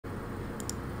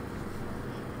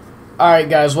Alright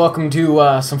guys, welcome to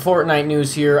some Fortnite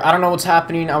news here. I don't know what's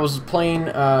happening. I was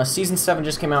playing, Season 7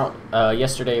 just came out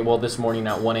yesterday, well this morning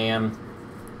at 1 a.m.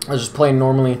 I was just playing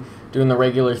normally, doing the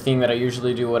regular thing that I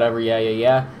usually do, whatever,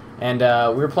 yeah. And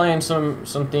we were playing some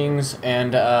things,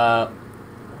 and I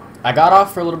got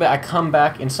off for a little bit. I come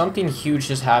back, and something huge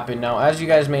just happened. Now, as you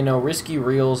guys may know, Risky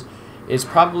Reels is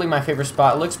probably my favorite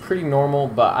spot. It looks pretty normal,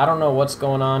 but I don't know what's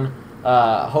going on.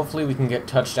 Hopefully we can get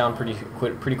touchdown pretty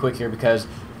quick here, because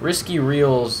Risky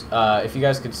Reels, if you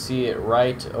guys could see it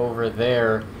right over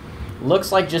there,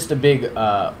 looks like just a big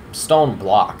stone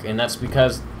block, and that's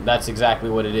because that's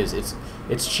exactly what it is.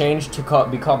 It's changed to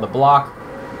be called the block.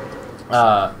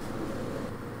 I'm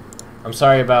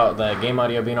sorry about the game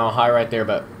audio being all high right there,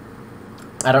 but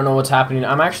I don't know what's happening.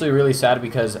 I'm actually really sad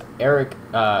because Eric,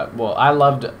 well, I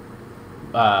loved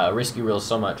Risky Reels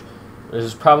so much. This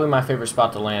is probably my favorite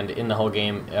spot to land in the whole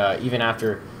game, even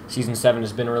after Season 7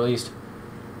 has been released.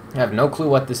 I have no clue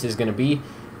what this is going to be.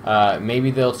 Maybe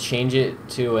they'll change it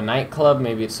to a nightclub.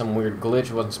 Maybe it's some weird glitch.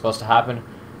 It wasn't supposed to happen.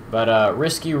 But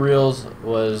Risky Reels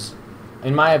was,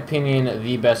 in my opinion,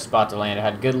 the best spot to land. It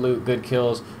had good loot, good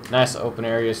kills, nice open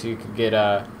area so you could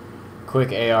get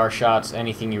quick AR shots,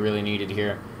 anything you really needed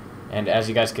here. And as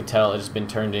you guys could tell, it's been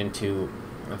turned into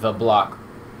the block.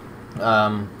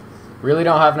 Really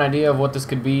don't have an idea of what this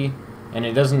could be, and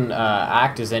it doesn't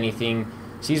act as anything.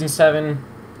 Season 7,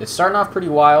 it's starting off pretty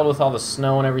wild with all the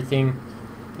snow and everything.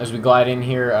 As we glide in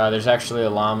here, there's actually a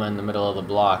llama in the middle of the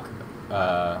block,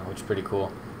 which is pretty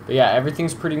cool. But yeah,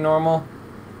 everything's pretty normal.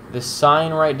 This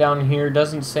sign right down here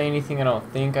doesn't say anything, I don't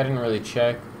think. I didn't really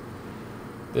check.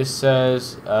 This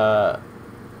says,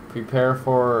 prepare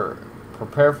for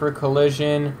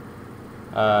collision,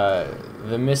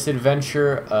 the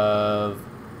misadventure of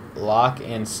Locke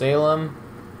and Salem,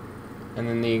 and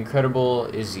then the Incredible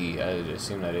Izzy, I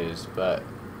assume that is, but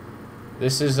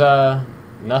this is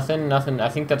nothing. I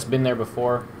think that's been there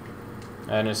before,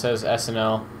 and it says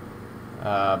SNL.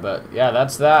 But yeah,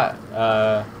 that's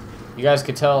that. You guys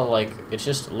could tell, like, it's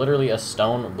just literally a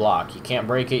stone block. You can't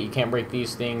break it. You can't break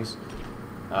these things.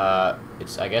 I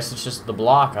guess it's just the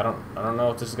block. I don't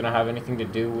know if this is gonna have anything to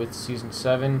do with Season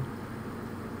 7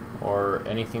 or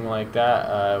anything like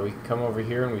that. We come over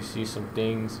here and we see some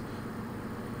things.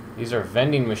 These are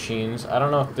vending machines. I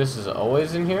don't know if this is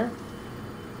always in here.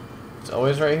 It's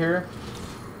always right here.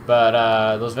 But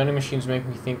those vending machines make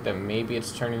me think that maybe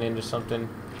it's turning into something.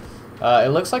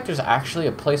 It looks like there's actually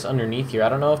a place underneath here. I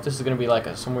don't know if this is going to be like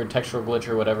some weird textural glitch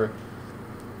or whatever.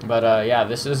 But yeah,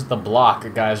 this is the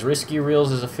block, guys. Risky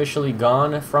Reels is officially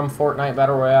gone from Fortnite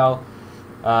Battle Royale.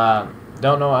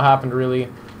 Don't know what happened really,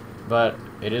 but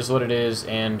it is what it is,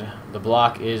 and the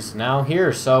block is now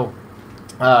here. So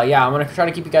yeah, I'm going to try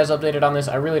to keep you guys updated on this.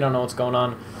 I really don't know what's going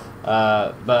on,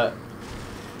 but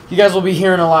you guys will be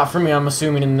hearing a lot from me, I'm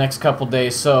assuming, in the next couple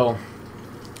days. So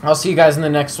I'll see you guys in the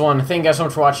next one. Thank you guys so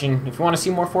much for watching. If you want to see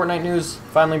more Fortnite news,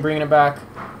 finally bringing it back,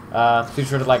 please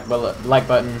sure to like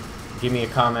button, give me a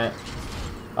comment.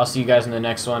 I'll see you guys in the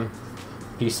next one.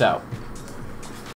 Peace out.